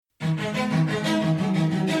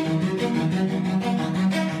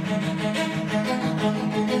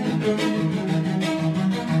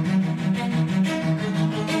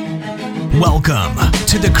Welcome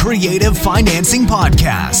to the Creative Financing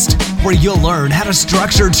Podcast, where you'll learn how to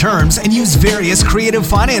structure terms and use various creative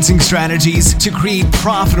financing strategies to create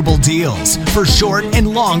profitable deals for short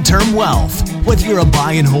and long-term wealth. Whether you're a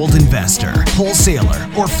buy and hold investor, wholesaler,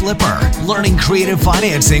 or flipper, learning creative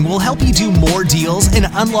financing will help you do more deals and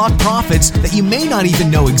unlock profits that you may not even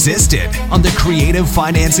know existed. On the Creative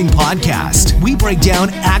Financing Podcast, we break down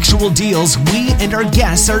actual deals we and our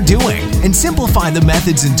guests are doing and simplify the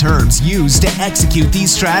methods and terms used to execute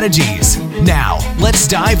these strategies. Now, let's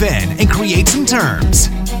dive in and create some terms.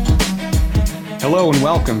 Hello and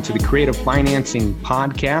welcome to the Creative Financing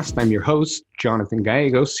Podcast. I'm your host, Jonathan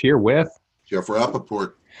Gallegos, here with Jeff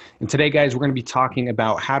Rappaport. And today, guys, we're going to be talking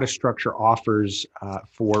about how to structure offers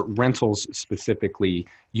for rentals specifically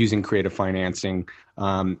using creative financing.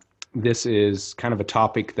 This is kind of a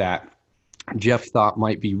topic that Jeff thought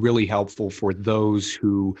might be really helpful for those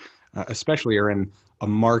who especially are in a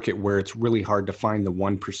market where it's really hard to find the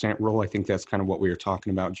 1% rule. I think that's kind of what we were talking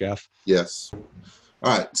about, Jeff. Yes.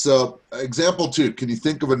 All right. So example 2, can you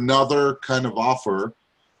think of another kind of offer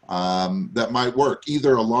that might work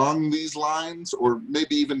either along these lines or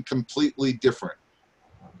maybe even completely different?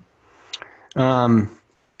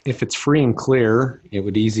 If it's free and clear,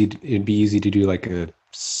 it'd be easy to do like a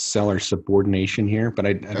seller subordination here, but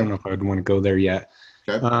I don't know if I would want to go there yet.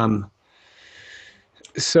 Okay.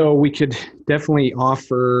 So we could definitely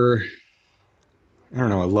offer, a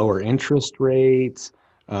lower interest rate.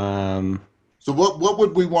 So what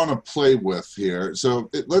would we want to play with here? So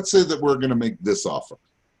let's say that we're going to make this offer.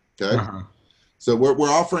 Okay. Uh-huh. So we're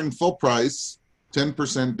offering full price,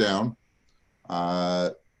 10% down,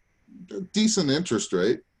 decent interest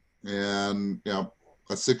rate, and a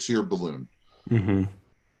 6-year balloon. Mm-hmm.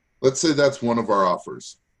 Let's say that's one of our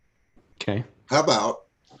offers. Okay. How about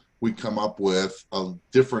we come up with a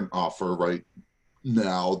different offer right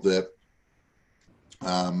now that,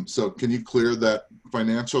 so can you clear that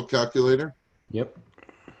financial calculator? Yep.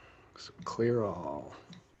 So clear all.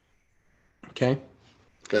 Okay.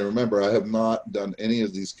 Okay, remember, I have not done any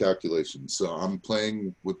of these calculations, so I'm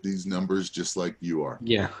playing with these numbers just like you are.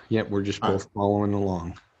 Yeah. Yep. We're just both following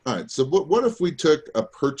along. All right, so what if we took a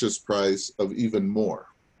purchase price of even more,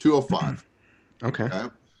 205? Okay.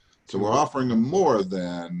 So we're offering them more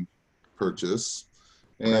than purchase,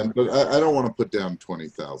 but I don't want to put down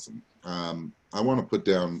 20,000. I want to put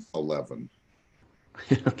down 11.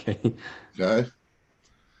 Okay. Okay.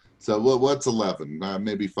 So what's 11?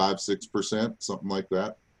 Maybe 5-6%, something like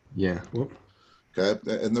that. Yeah. Whoop. Okay.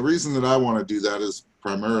 And the reason that I want to do that is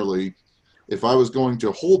primarily, if I was going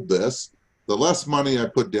to hold this, the less money I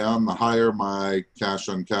put down, the higher my cash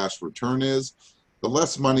on cash return is, the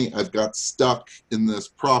less money I've got stuck in this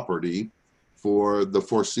property for the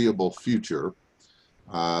foreseeable future.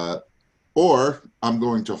 Or I'm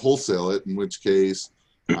going to wholesale it, in which case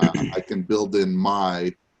I can build in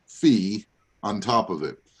my fee on top of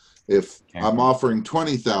it. If I'm offering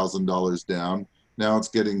 $20,000 down, now it's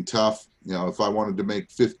getting tough. If I wanted to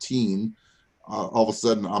make 15, all of a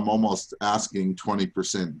sudden I'm almost asking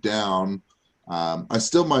 20% down. I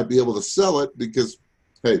still might be able to sell it because,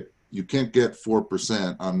 hey, you can't get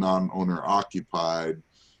 4% on non-owner occupied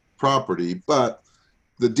property, but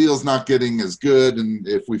the deal's not getting as good. And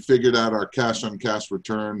if we figured out our cash on cash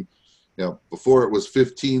return, before it was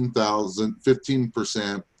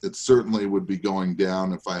 15%, it certainly would be going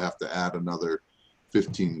down if I have to add another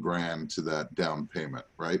 15 grand to that down payment,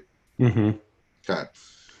 right? Mm-hmm. Okay.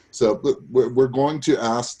 So we're going to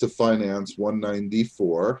ask to finance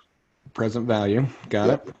 194. Present value.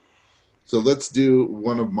 Got it. So let's do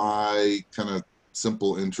one of my kind of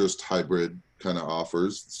simple interest hybrid kind of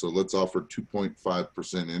offers. So let's offer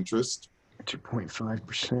 2.5% interest.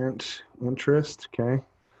 2.5% interest. Okay.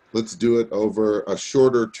 Let's do it over a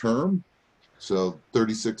shorter term. So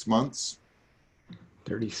 36 months.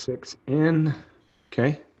 36 in.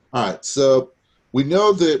 Okay. All right. So we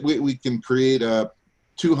know that we can create a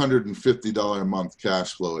 $250 a month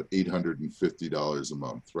cash flow at $850 a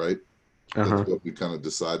month, right? Uh-huh. That's what we kind of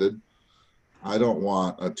decided. I don't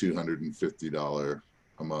want a $250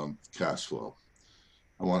 a month cash flow.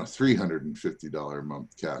 I want a $350 a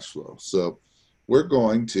month cash flow. So we're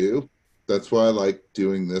going to, that's why I like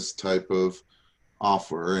doing this type of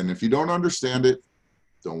offer. And if you don't understand it,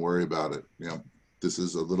 don't worry about it. This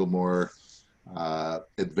is a little more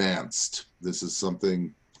advanced. This is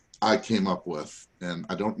something I came up with, and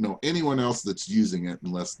I don't know anyone else that's using it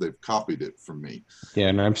unless they've copied it from me. Yeah,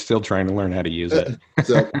 and I'm still trying to learn how to use it.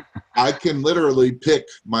 So I can literally pick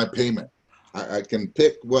my payment. I can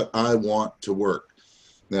pick what I want to work.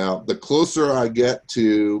 Now, the closer I get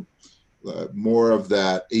to more of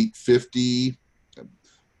that 850,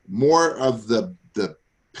 more of the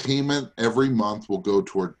payment every month will go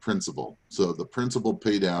toward principal. So the principal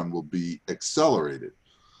pay down will be accelerated.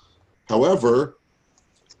 However,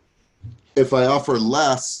 if I offer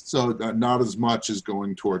less, so not as much is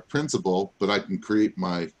going toward principal, but I can create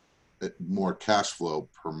my more cash flow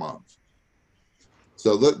per month.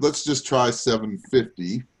 So let's just try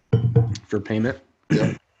 750 for payment.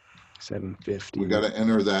 Yep. 750. We got to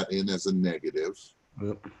enter that in as a negative.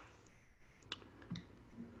 Yep.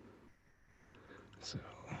 So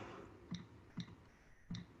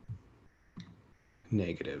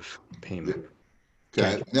negative payment.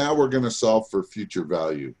 Okay. Now we're going to solve for future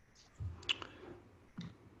value.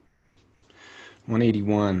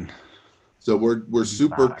 181. So we're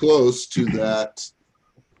super close to that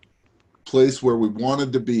place where we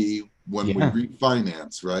wanted to be when we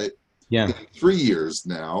refinance, right? Yeah. In 3 years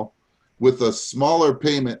now, with a smaller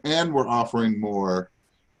payment, and we're offering more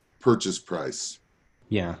purchase price.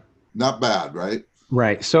 Yeah. Not bad, right?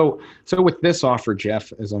 Right. So with this offer,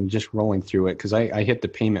 Jeff, as I'm just rolling through it, because I hit the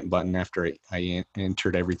payment button after I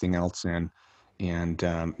entered everything else in, and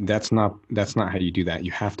that's not how you do that.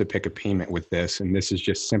 You have to pick a payment with this, and this is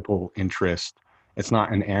just simple interest. It's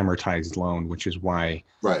not an amortized loan, which is why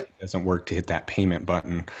it doesn't work to hit that payment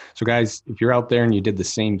button. So guys, if you're out there and you did the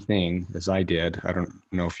same thing as I did, I don't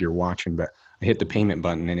know if you're watching, but I hit the payment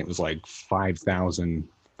button and it was like 5,000,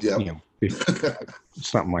 something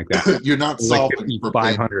like that. You're not solving for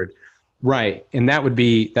 500. Right. And that would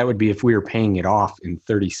be if we were paying it off in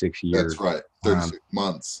 36 years. That's right. 36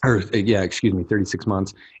 months. Or 36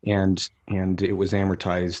 months. And it was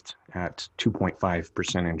amortized at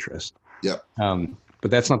 2.5% interest. Yep.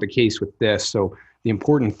 But that's not the case with this. So the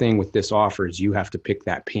important thing with this offer is you have to pick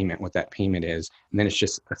that payment, what that payment is, and then it's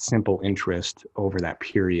just a simple interest over that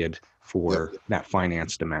period for that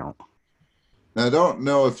financed amount. Now, I don't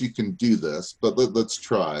know if you can do this, but let's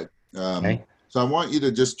try. Okay. So I want you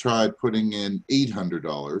to just try putting in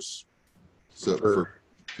 $800. So for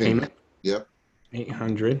payment. Yep.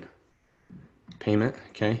 800 payment.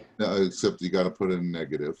 Okay. No, except you got to put in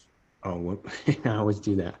negative. Oh, whoop. I always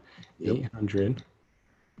do that. 800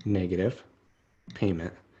 negative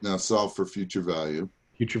payment. Now solve for future value.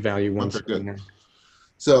 Future value 179.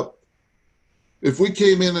 So if we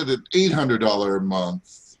came in at an $800 a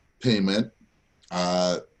month payment,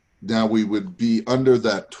 now we would be under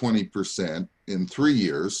that 20% in 3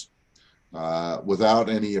 years without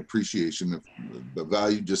any appreciation. If the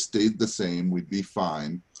value just stayed the same, we'd be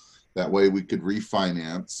fine. That way we could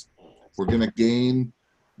refinance. We're going to gain.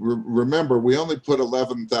 Remember, we only put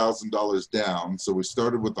 $11,000 down, so we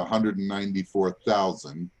started with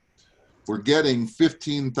 $194,000. We're getting almost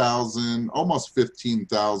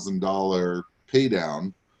 $15,000 pay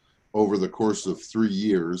down over the course of 3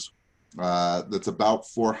 years. That's about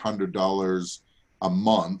 $400 a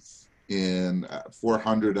month. In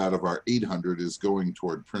 400 out of our 800 is going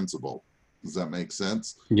toward principal. Does that make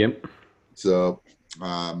sense? Yep. So,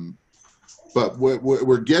 but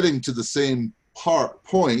we're getting to the same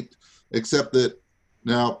point, except that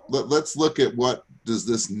now let's look at what does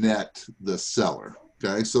this net the seller.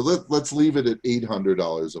 Okay, so let's leave it at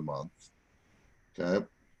 $800 a month. Okay.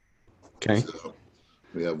 Okay. So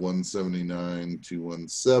we have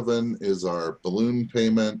 179,217 is our balloon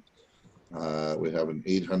payment. We have an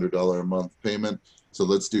 $800 a month payment. So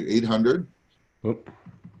let's do 800.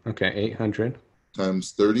 Okay, 800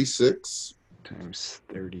 times 36. Times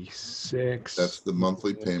 36. That's the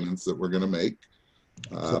monthly payments that we're going to make.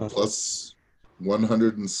 Plus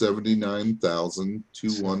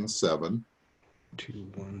 179,217.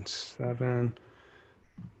 217.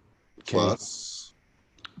 Okay.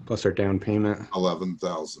 Plus our down payment.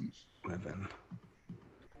 11,000.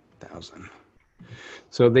 11,000.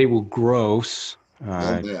 So they will gross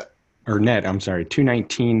net. Or net. I'm sorry,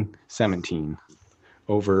 219.17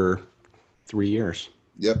 over 3 years.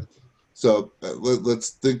 Yep. So let's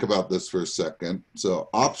think about this for a second. So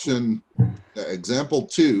example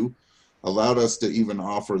 2 allowed us to even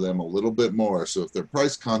offer them a little bit more. So if they're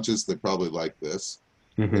price conscious, they probably like this.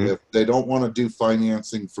 Mm-hmm. If they don't want to do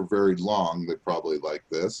financing for very long, they probably like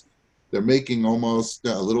this. They're making almost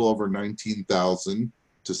a little over 19,000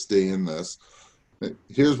 to stay in this.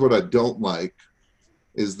 Here's what I don't like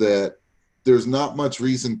is that there's not much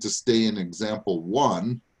reason to stay in example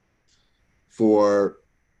 1 for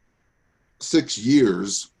 6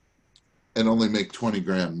 years and only make 20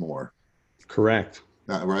 grand more. Correct.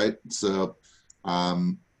 Right. So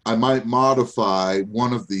I might modify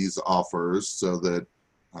one of these offers so that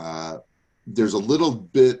there's a little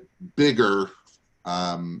bit bigger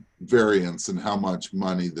variance in how much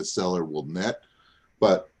money the seller will net.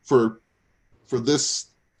 But for this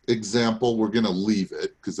example, we're going to leave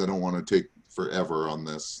it because I don't want to take forever on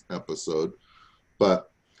this episode.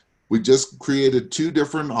 But we just created two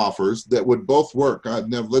different offers that would both work.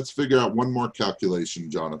 Now let's figure out one more calculation,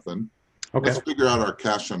 Jonathan. Okay. Let's figure out our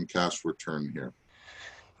cash on cash return here.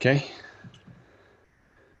 Okay.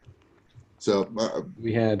 So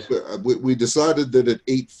we decided that at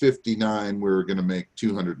 $8.59 we were going to make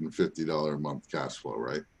 $250 a month cash flow,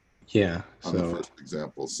 right? Yeah. On the first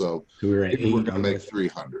example. So we were at we're going to make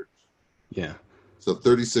 $300. Yeah. So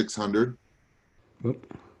 $3,600.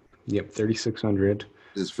 Yep. 3,600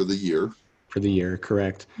 is for the year. For the year,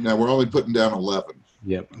 correct. Now we're only putting down 11.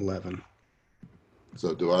 Yep, 11.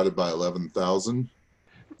 So divided by 11,000.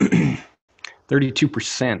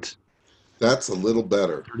 32%. That's a little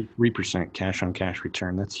better. 33% cash on cash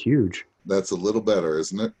return. That's huge. That's a little better,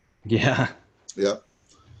 isn't it? Yeah. Yep.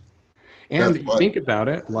 And you think about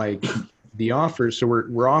it, like the offers. So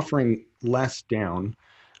we're offering less down,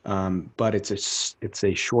 but it's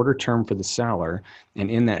a shorter term for the seller, and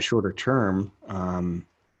in that shorter term,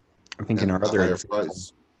 I think in our other higher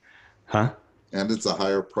price. Huh? And it's a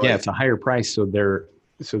higher price. Yeah, it's a higher price. So they're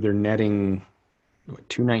netting what,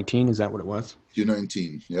 219. Is that what it was?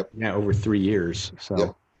 219. Yep. Yeah, over 3 years.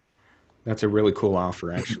 So that's a really cool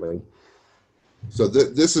offer, actually. So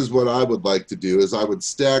this is what I would like to do is I would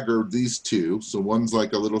stagger these two. So one's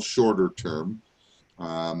like a little shorter term,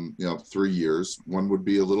 3 years. One would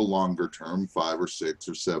be a little longer term, 5 or 6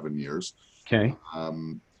 or 7 years. Okay.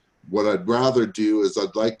 What I'd rather do is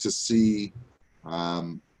I'd like to see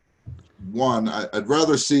I'd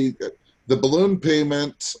rather see the balloon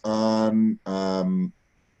payment on I'm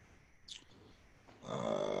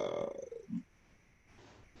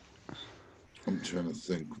trying to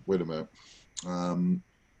think. Wait a minute.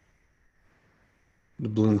 The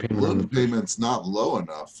balloon payment's not low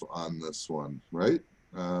enough on this one, right?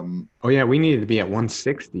 Oh yeah, we needed to be at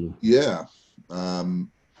 160. Yeah,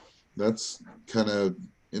 that's kind of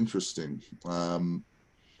interesting.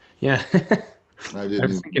 Yeah.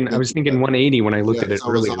 I was thinking 180 when I looked at it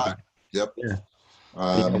earlier. Yep.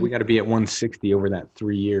 Yeah. We got to be at 160 over that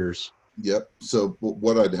 3 years. Yep. So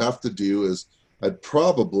what I'd have to do is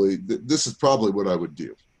this is probably what I would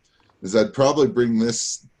do, is I'd probably bring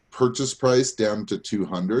this purchase price down to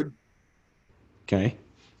 200. Okay.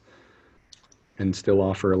 And still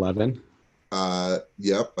offer 11.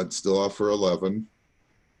 Yep. I'd still offer 11.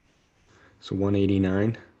 So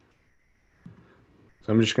 189.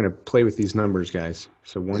 So I'm just going to play with these numbers, guys.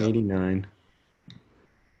 So 189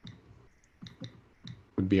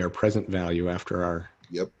 would be our present value after our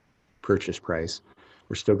purchase price.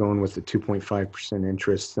 We're still going with the 2.5%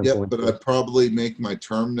 interest. Yep, but I'd probably make my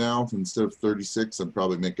term now, instead of 36, I'd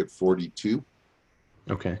probably make it 42.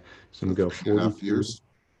 Okay, so I'm going to go 42 years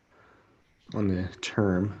on the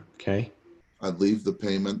term. Okay. I'd leave the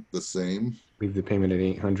payment the same. Leave the payment at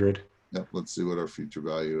 800. Yep, let's see what our future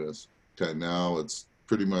value is. Okay, now it's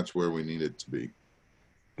pretty much where we need it to be.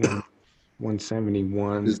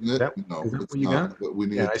 171. Isn't it? No, is that what you got? But we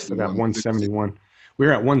need I still got 171. We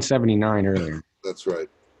were at 179 earlier. That's right.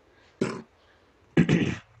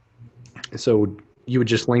 So you would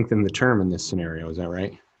just lengthen the term in this scenario, is that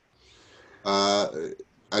right?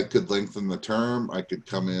 I could lengthen the term. I could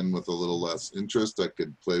come in with a little less interest. I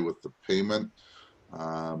could play with the payment.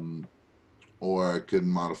 Or I could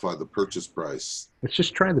modify the purchase price. Let's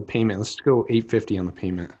just try the payment. Let's go 850 on the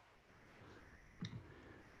payment.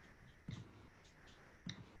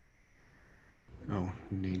 Oh,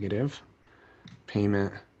 negative.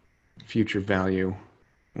 Payment, future value,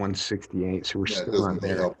 168. So we're still not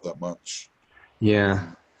there. It doesn't help that much.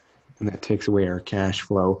 Yeah, and that takes away our cash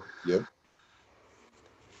flow. Yep.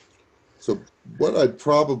 So what I'd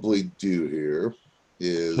probably do here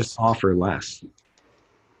is just offer less.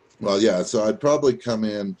 Well, yeah, so I'd probably come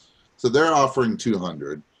in. So they're offering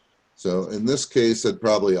 200. So in this case, I'd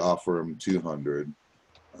probably offer them 200.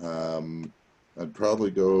 I'd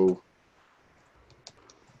probably go.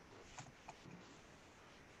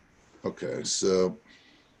 Okay, so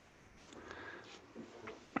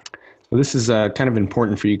this is kind of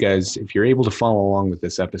important for you guys if you're able to follow along with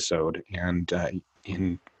this episode, and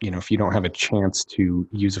if you don't have a chance to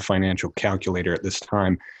use a financial calculator at this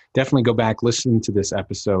time, definitely go back, listen to this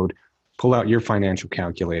episode, pull out your financial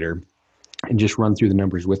calculator, and just run through the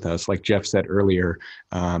numbers with us. Like Jeff said earlier,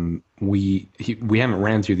 we haven't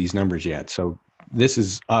ran through these numbers yet, so this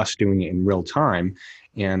is us doing it in real time.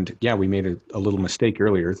 And yeah, we made a little mistake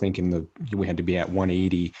earlier, thinking we had to be at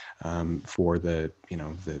 180 for the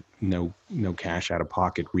no cash out of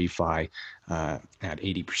pocket refi at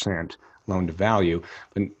 80% loan to value.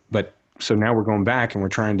 But so now we're going back and we're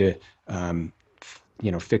trying to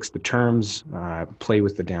fix the terms, play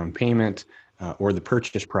with the down payment or the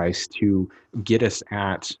purchase price to get us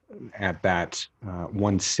at that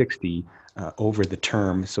 160 over the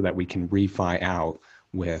term, so that we can refi out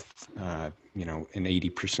with an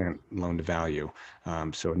 80% loan to value.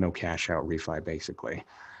 So no cash out refi, basically.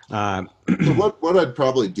 So what I'd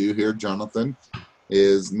probably do here, Jonathan,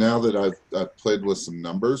 is now that I've played with some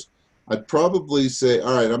numbers, I'd probably say,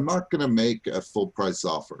 all right, I'm not going to make a full price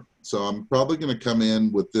offer. So I'm probably going to come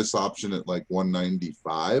in with this option at like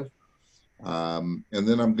 195. And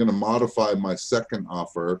then I'm going to modify my second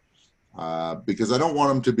offer because I don't want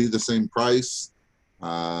them to be the same price.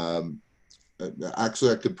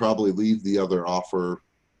 Actually, I could probably leave the other offer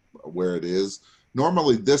where it is.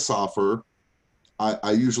 Normally, this offer,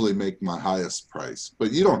 I usually make my highest price,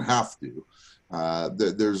 but you don't have to.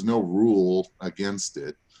 There's no rule against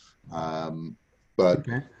it. But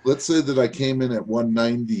Okay. let's say that I came in at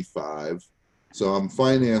 195, so I'm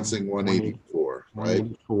financing 184, right?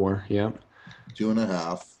 184, yep.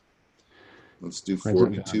 2.5. Let's do Present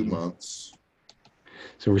 42 value. months.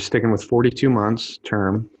 So we're sticking with 42 months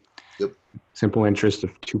term. Yep. Simple interest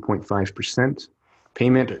of 2.5%.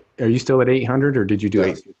 Payment, are you still at 800 or did you do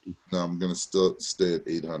Yes. 850? No, I'm going to still stay at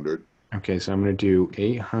 800. Okay, so I'm going to do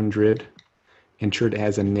 800 entered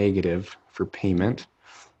as a negative for payment,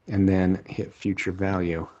 and then hit future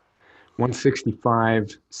value.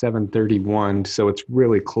 165, 731, so it's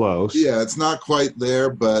really close. Yeah, it's not quite there,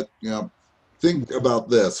 but think about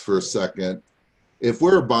this for a second. If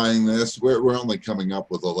we're buying this, we're only coming up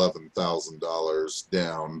with $11,000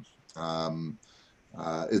 down.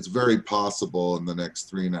 It's very possible in the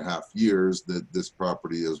next 3.5 years that this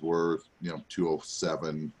property is worth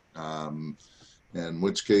 207. In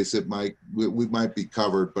which case we might be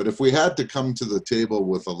covered. But if we had to come to the table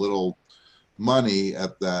with a little money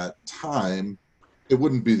at that time, it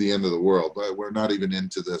wouldn't be the end of the world. But we're not even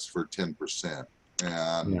into this for 10%.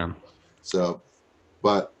 And Yeah. so,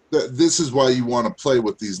 but this is why you want to play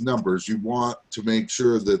with these numbers. You want to make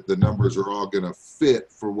sure that the numbers are all going to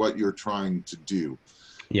fit for what you're trying to do.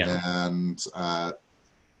 Yeah. And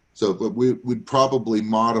but we'd probably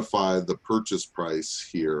modify the purchase price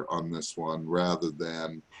here on this one rather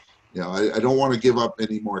than, I don't want to give up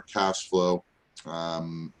any more cash flow.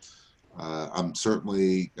 I'm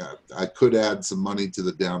certainly, I could add some money to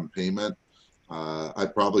the down payment. I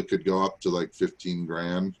probably could go up to like 15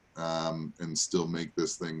 grand and still make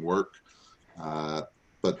this thing work.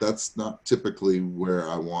 But that's not typically where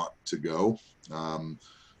I want to go.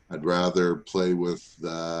 I'd rather play with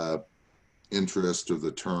the interest or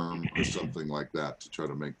the term or something like that to try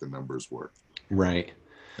to make the numbers work. Right.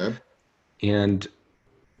 Okay. And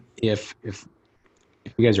if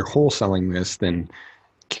you guys are wholesaling this, then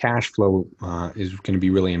cash flow is going to be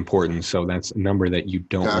really important. So that's a number that you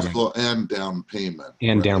don't want to. Cash flow and down payment.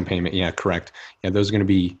 And right? down payment. Yeah, correct. Yeah, those are going to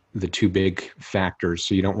be the two big factors.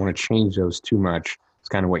 So you don't want to change those too much. It's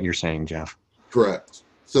kind of what you're saying, Jeff. Correct.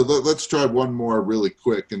 So let's try one more really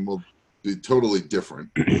quick and we'll be totally different.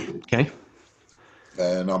 Okay.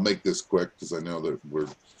 And I'll make this quick because I know that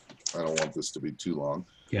I don't want this to be too long.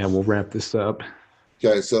 Yeah, we'll wrap this up.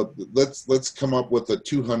 Okay, so let's come up with a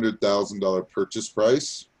 $200,000 purchase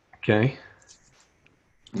price. Okay.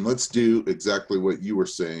 And let's do exactly what you were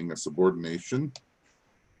saying, a subordination.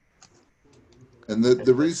 And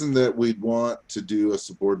the reason that we'd want to do a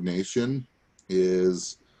subordination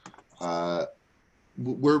is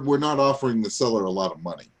we're not offering the seller a lot of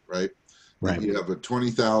money, right? Right. You have a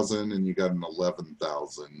 $20,000 and you got an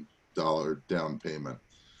 $11,000 down payment.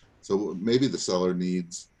 So maybe the seller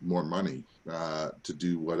needs more money to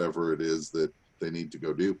do whatever it is that they need to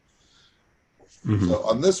go do. Mm-hmm. So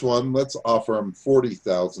on this one, let's offer them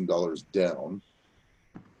 $40,000 down.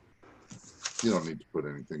 You don't need to put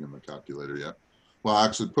anything in the calculator yet. Well,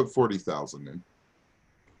 actually, put 40,000 in.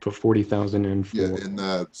 Put 40,000 in for. Yeah, in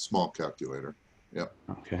the small calculator. Yep.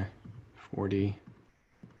 Okay. 40.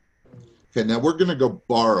 Okay, now we're going to go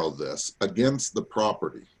borrow this against the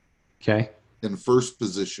property. Okay. In first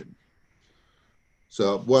position.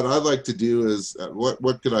 So what I like to do is,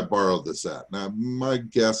 what could I borrow this at? Now, my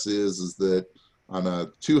guess is that on a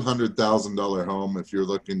 $200,000 home, if you're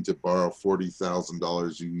looking to borrow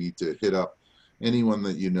 $40,000, you need to hit up anyone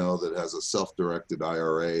that you know that has a self-directed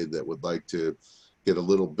IRA that would like to get a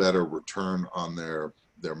little better return on their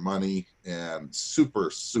money and super,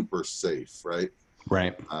 super safe, right?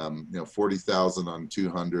 Right. 40,000 on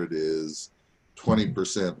 200 is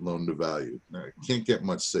 20% loan to value. Now, you can't get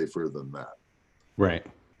much safer than that. Right.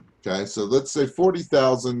 Okay, so let's say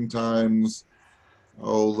 40,000 times,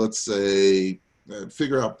 let's say,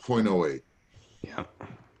 figure out 0.08. Yeah,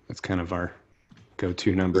 that's kind of our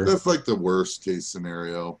go-to But number. that's like the worst case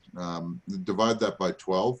scenario. Divide that by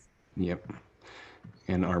 12. Yep.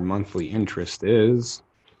 And our monthly interest is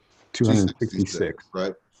 266.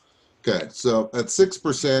 Right? Okay, so at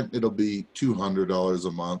 6%, it'll be $200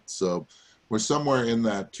 a month. So we're somewhere in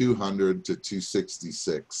that 200 to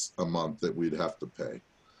 266 a month that we'd have to pay.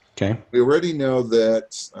 Okay. We already know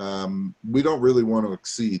that we don't really want to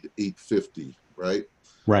exceed 850, right?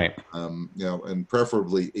 Right. And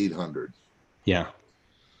preferably 800. Yeah.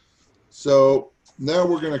 So now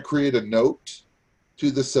we're going to create a note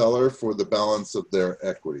to the seller for the balance of their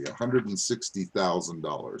equity,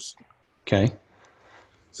 $160,000. Okay.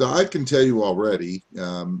 So I can tell you already,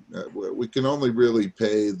 we can only really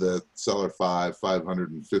pay the seller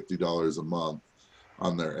 $550 a month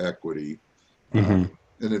on their equity. Mm-hmm.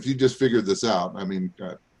 And if you just figured this out, I mean,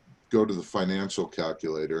 go to the financial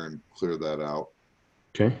calculator and clear that out.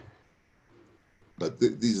 Okay. But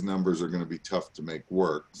these numbers are going to be tough to make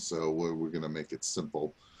work, so we're going to make it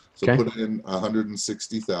simple. So Okay. put in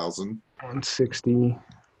 160,000. 160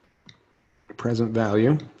 present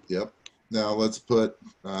value. Yep. Now let's put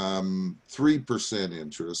 3%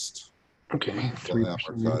 interest. Okay.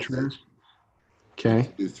 3% interest.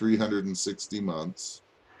 Okay. Do 360 months.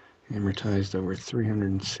 Amortized over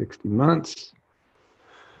 360 months.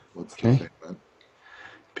 What's the Okay. payment?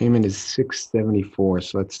 Payment is 674,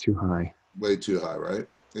 so that's too high. Way too high, right?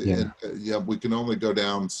 Yeah. Yeah, we can only go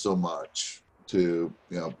down so much to,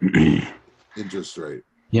 interest rate.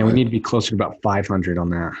 Yeah, right? we need to be closer to about 500 on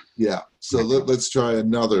that. Yeah. So let's try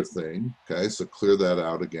another thing. Okay. So clear that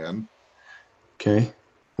out again. Okay.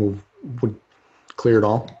 We'll clear it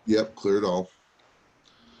all. Yep. Clear it all.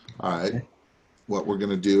 All right. Okay. What we're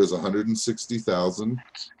going to do is 160,000.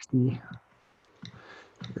 60.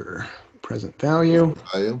 Your present value.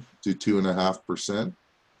 Do 2.5%.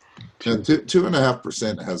 Now,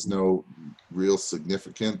 2.5% has no real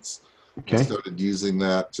significance. Okay. I started using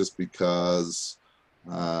that just because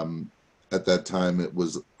at that time it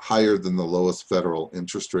was higher than the lowest federal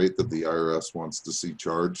interest rate that the IRS wants to see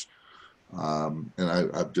charged. And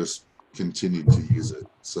I've just continued to use it.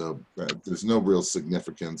 So there's no real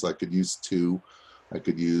significance. I could use 2. I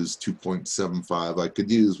could use 2.75. I could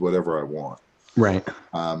use whatever I want. Right.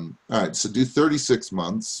 All right. So do 36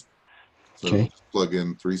 months. So Okay. just plug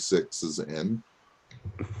in 3 6s in.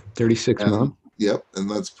 36 months. Yep. And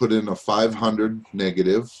let's put in a 500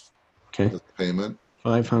 negative Okay. payment.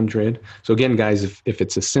 500. So again, guys, if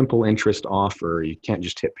it's a simple interest offer, you can't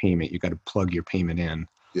just hit payment. You got to plug your payment in.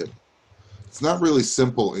 Yep. It's not really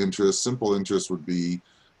simple interest. Simple interest would be,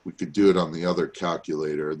 we could do it on the other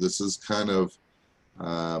calculator. This is kind of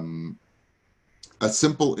a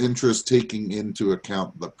simple interest taking into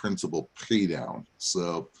account the principal pay down.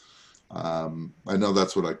 So I know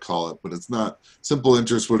that's what I call it, but it's not. Simple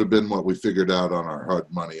interest would have been what we figured out on our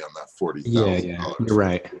hard money on that $40,000. Yeah, you're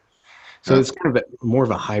right. So it's kind of more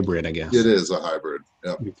of a hybrid, I guess. It is a hybrid.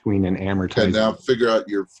 Yep. Between an amortized. And now figure out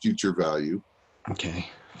your future value. Okay.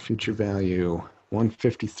 Future value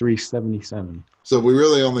 153.77. So we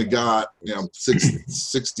really only got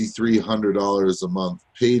 $6,300 a month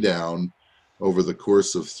pay down over the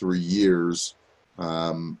course of 3 years.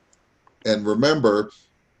 And remember,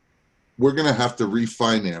 we're going to have to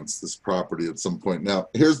refinance this property at some point. Now,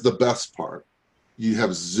 here's the best part. You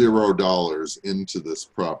have $0 into this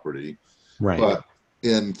property. Right. But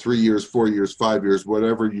in 3 years, 4 years, 5 years,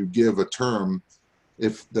 whatever you give a term,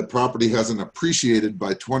 if the property hasn't appreciated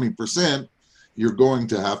by 20%, you're going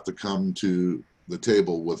to have to come to the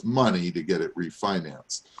table with money to get it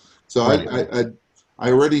refinanced. So right. I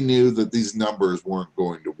already knew that these numbers weren't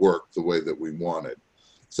going to work the way that we wanted.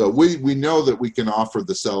 So we know that we can offer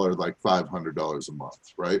the seller like $500 a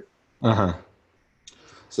month, right? Uh-huh.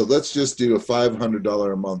 So let's just do a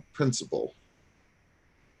 $500 a month principal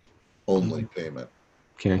only payment.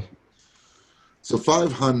 Okay. So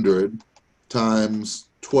 500 times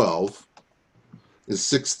 12 is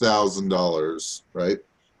 $6,000, right?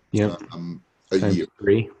 Yeah. A year.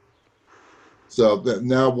 3. So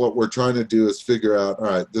now what we're trying to do is figure out, all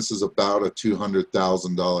right, this is about a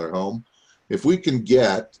 $200,000 home. If we can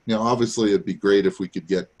get, obviously it'd be great if we could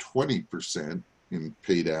get 20% in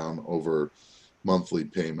pay down over monthly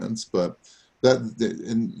payments, but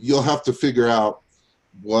and you'll have to figure out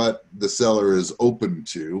what the seller is open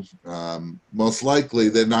to. Most likely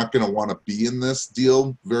they're not going to want to be in this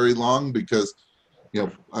deal very long because,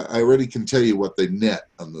 I already can tell you what they net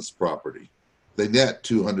on this property. They net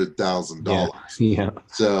 $200,000. Yeah.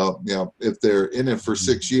 So, if they're in it for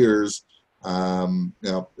 6 years,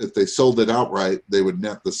 if they sold it outright, they would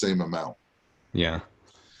net the same amount. Yeah.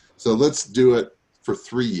 So let's do it for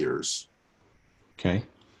 3 years. Okay.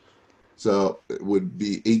 So it would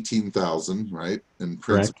be 18,000, right, in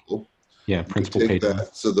Correct. principal. Yeah, You principal take paid down.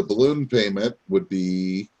 that. So the balloon payment would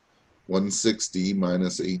be 160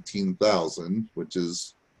 minus 18,000, which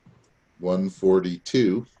is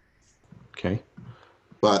 142. Okay.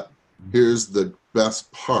 But here's the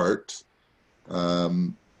best part.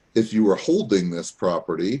 If you were holding this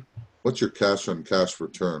property, what's your cash on cash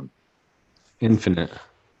return? Infinite.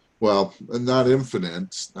 Well, not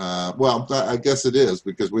infinite. Well, I guess it is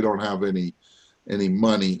because we don't have any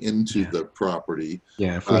money into the property.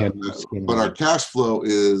 Yeah, if we had no skin in But the our game. cash flow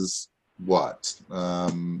is what?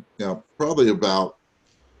 Probably about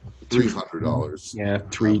 $300. Yeah,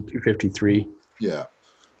 253. Yeah.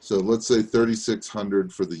 So let's say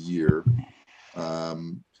 3,600 for the year.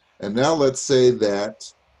 And now let's say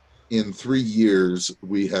that in 3 years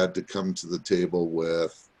we had to come to the table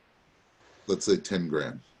with, let's say, 10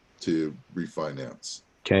 grand to refinance.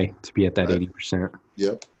 Okay, to be at that Right. 80%.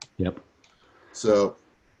 Yep. Yep. So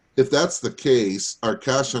if that's the case, our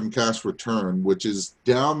cash on cash return, which is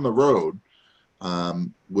down the road,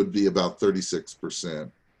 would be about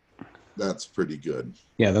 36%. That's pretty good.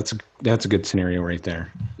 Yeah, that's a good scenario right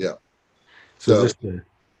there. Yeah. So So is this the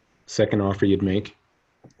second offer you'd make?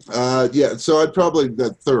 yeah, so I'd probably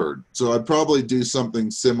that third. So I'd probably do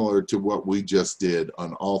something similar to what we just did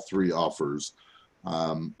on all 3 offers.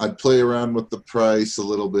 I'd play around with the price a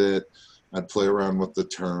little bit. I'd play around with the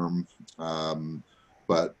term.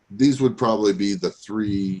 But these would probably be the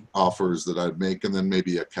 3 offers that I'd make, and then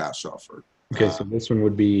maybe a cash offer. Okay, so this one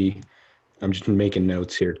would be, I'm just making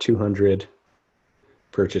notes here, 200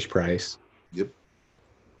 purchase price. Yep.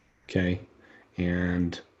 Okay,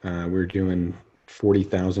 and we're doing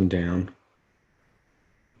 40,000 down.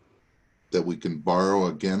 That we can borrow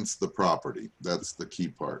against the property. That's the key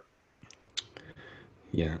part.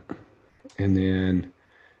 Yeah, and then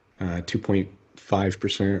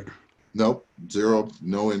 2.5%. Nope, 0,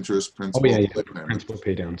 no interest, principal. Oh yeah, payment. principal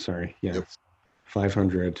pay down. Sorry, yeah, Yep.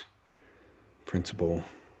 500 principal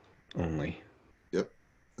only. Yep,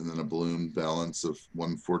 and then a balloon balance of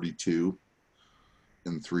 142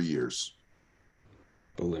 in 3 years.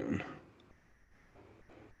 Balloon.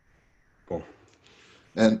 Cool.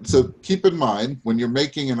 And so keep in mind, when you're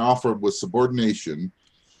making an offer with subordination,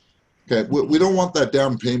 okay, we don't want that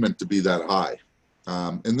down payment to be that high.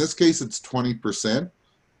 In this case, it's 20%,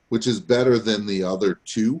 which is better than the other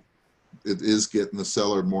 2. It is getting the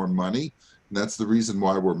seller more money. And that's the reason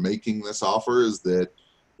why we're making this offer, is that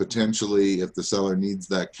potentially if the seller needs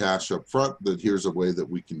that cash up front, that here's a way that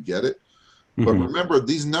we can get it. But remember,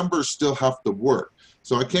 these numbers still have to work.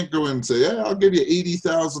 So I can't go in and say, hey, I'll give you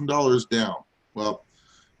 $80,000 down. Well,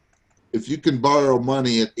 if you can borrow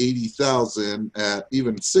money at $80,000 at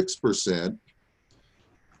even 6%,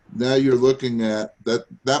 now you're looking at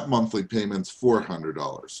that monthly payment's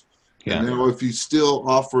 $400. Yeah. And now if you still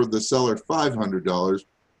offer the seller $500,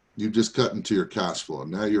 you just cut into your cash flow.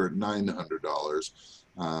 Now you're at $900.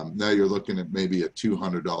 Now you're looking at maybe a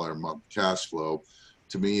 $200 a month cash flow.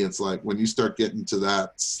 To me, it's like when you start getting to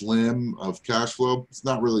that slim of cash flow, it's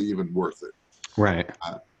not really even worth it. Right.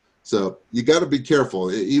 So you got to be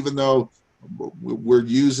careful. Even though we're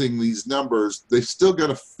using these numbers, they still got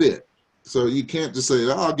to fit. So you can't just say,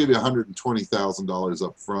 oh, I'll give you $120,000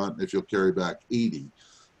 up front if you'll carry back 80.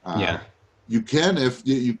 Yeah. You can if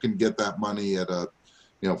you can get that money at a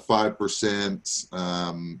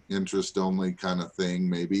 5% interest only kind of thing,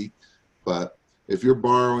 maybe. But if you're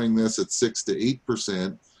borrowing this at 6 to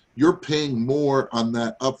 8%, you're paying more on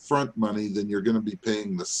that upfront money than you're going to be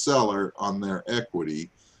paying the seller on their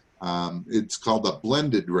equity. It's called a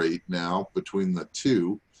blended rate now between the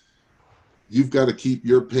 2. You've got to keep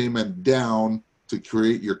your payment down to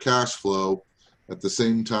create your cash flow. At the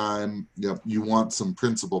same time, you want some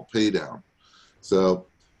principal pay down. So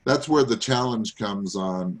that's where the challenge comes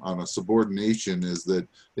on a subordination, is that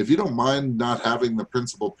if you don't mind not having the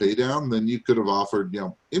principal pay down, then you could have offered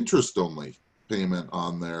interest only payment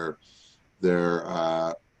on their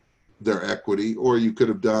equity, or you could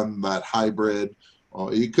have done that hybrid.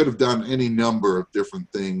 You could have done any number of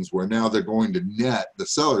different things where now they're going to net, the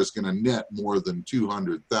seller is going to net more than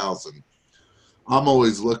 200,000. I'm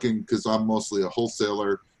always looking, because I'm mostly a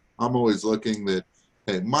wholesaler, I'm always looking that,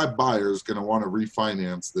 hey, my buyer is going to want to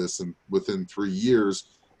refinance this, and within 3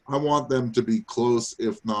 years, I want them to be close,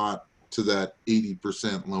 if not to that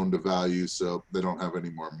 80% loan to value, so they don't have any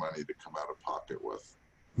more money to come out of pocket with.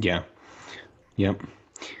 Yeah. Yep.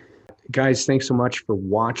 Guys, thanks so much for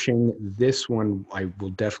watching. This one I will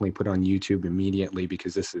definitely put on YouTube immediately,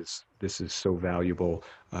 because this is so valuable,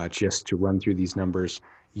 just to run through these numbers.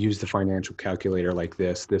 Use the financial calculator like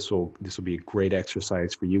this. This will be a great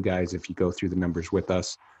exercise for you guys if you go through the numbers with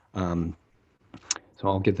us. So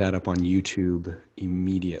I'll get that up on YouTube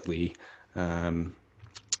immediately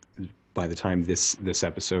by the time this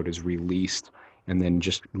episode is released, and then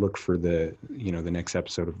just look for the next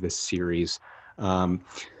episode of this series.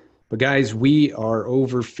 But guys, we are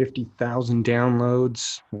over 50,000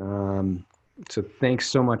 downloads. So thanks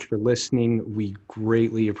so much for listening. We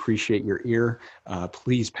greatly appreciate your ear.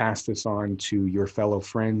 Please pass this on to your fellow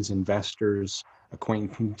friends, investors,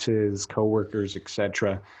 acquaintances, coworkers,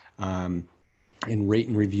 etc. And rate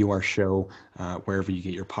and review our show wherever you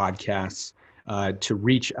get your podcasts. To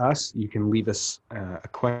reach us, you can leave us a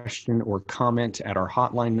question or comment at our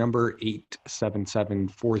hotline number,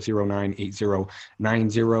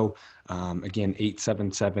 877-409-8090. Again,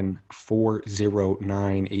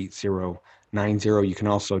 877-409-8090. You can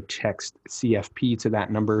also text CFP to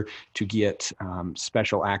that number to get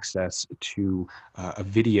special access to a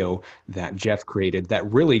video that Jeff created that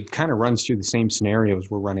really kind of runs through the same scenarios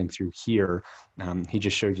we're running through here. He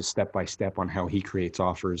just shows you step by step on how he creates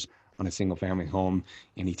offers on a single family home,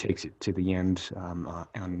 and he takes it to the end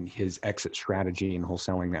on his exit strategy and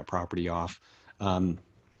wholesaling that property off.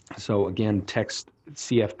 So again, text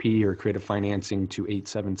CFP or creative financing to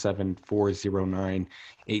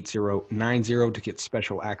 877-409-8090 to get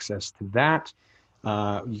special access to that.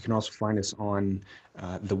 You can also find us on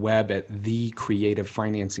the web at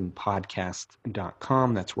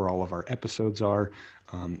thecreativefinancingpodcast.com. That's where all of our episodes are.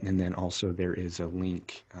 And then also there is a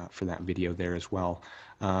link for that video there as well.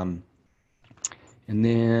 And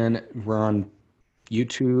then we're on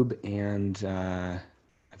YouTube, and I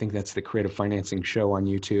think that's the Creative Financing Show on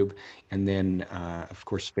YouTube. And then, of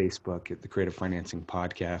course, Facebook at the Creative Financing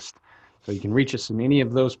Podcast. So you can reach us in any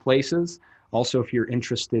of those places. Also, if you're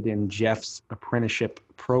interested in Jeff's apprenticeship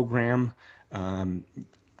program,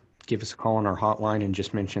 give us a call on our hotline and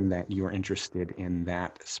just mention that you're interested in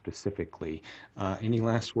that specifically. Any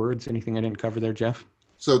last words? Anything I didn't cover there, Jeff?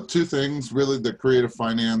 So two things, really, the creative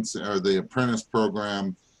finance or the apprentice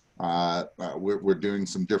program, we're doing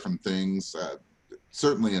some different things.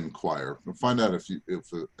 Certainly inquire. Find out if it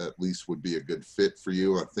at least would be a good fit for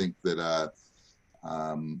you. I think that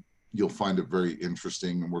you'll find it very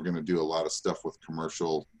interesting, and we're going to do a lot of stuff with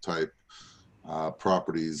commercial type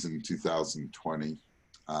properties in 2020.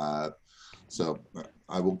 So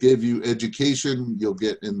I will give you education. You'll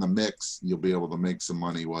get in the mix. You'll be able to make some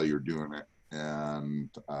money while you're doing it. And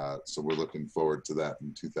so we're looking forward to that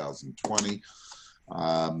in 2020.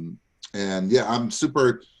 And yeah, I'm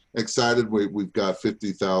super excited. We've got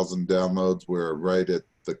 50,000 downloads. We're right at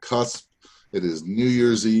the cusp. It is New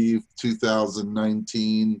Year's Eve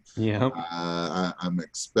 2019. Yeah. I'm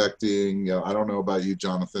expecting, I don't know about you,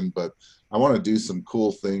 Jonathan, but I want to do some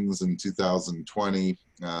cool things in 2020.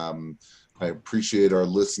 I appreciate our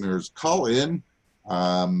listeners. Call in.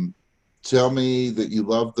 Tell me that you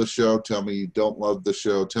love the show. Tell me you don't love the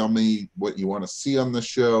show. Tell me what you want to see on the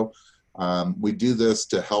show. We do this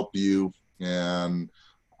to help you, and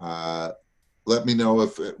let me know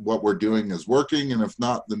if what we're doing is working, and if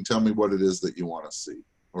not, then tell me what it is that you want to see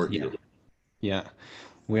or hear. Yeah.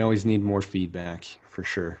 We always need more feedback, for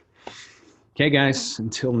sure. Okay, guys,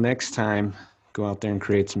 until next time, go out there and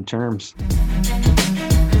create some terms.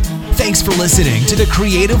 Thanks for listening to the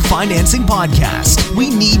Creative Financing Podcast. We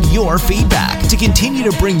need your feedback to continue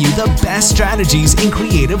to bring you the best strategies in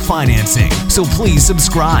creative financing. So please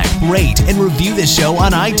subscribe, rate, and review this show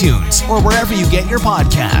on iTunes or wherever you get your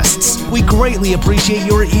podcasts. We greatly appreciate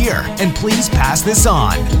your ear, and please pass this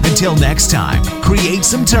on. Until next time, create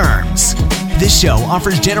some terms. This show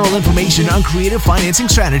offers general information on creative financing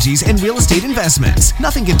strategies and real estate investments.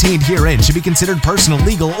 Nothing contained herein should be considered personal,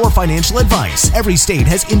 legal, or financial advice. Every state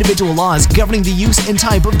has individual laws governing the use and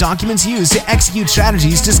type of documents used to execute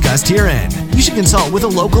strategies discussed herein. You should consult with a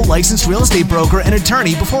local licensed real estate broker and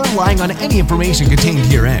attorney before relying on any information contained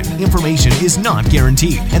herein. Information is not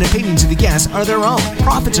guaranteed, and opinions of the guests are their own.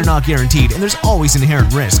 Profits are not guaranteed, and there's always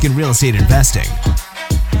inherent risk in real estate investing.